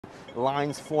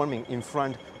lines forming in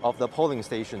front of the polling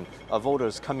station,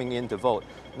 voters coming in to vote.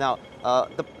 Now,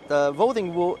 the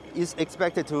voting is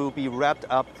expected to be wrapped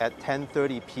up at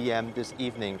 10:30 p.m. this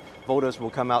evening. Voters will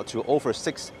come out to over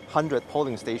 600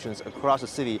 polling stations across the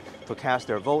city to cast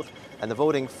their vote, and the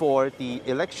voting for the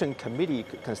election committee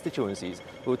constituencies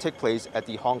will take place at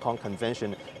the Hong Kong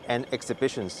Convention and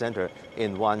Exhibition Center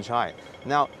in Wan Chai.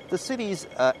 Now, the city's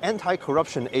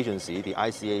anti-corruption agency, the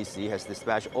ICAC, has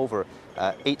dispatched over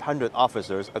 800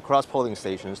 officers across polling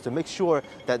stations to make sure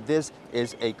that this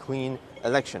is a clean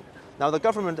election. Now, the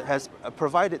government has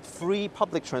provided free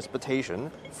public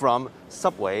transportation from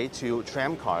subway to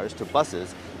tram cars to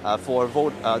buses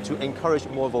to encourage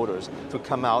more voters to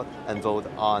come out and vote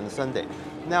on Sunday.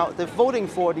 Now, the voting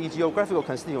for the geographical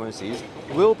constituencies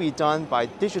will be done by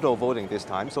digital voting this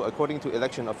time. So according to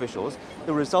election officials,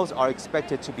 the results are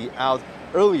expected to be out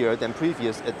earlier than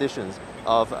previous editions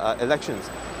of elections.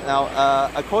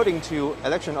 Now, according to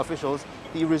election officials,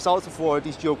 the results for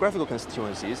these geographical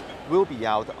constituencies will be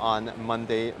out on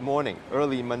Monday morning,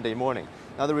 early Monday morning.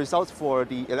 Now, the results for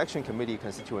the election committee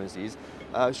constituencies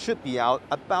should be out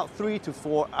about 3 to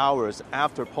 4 hours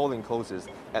after polling closes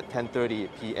at 10:30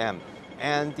 p.m.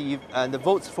 And the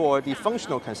votes for the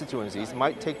functional constituencies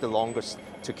might take the longest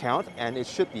to count, and it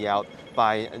should be out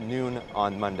by noon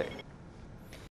on Monday.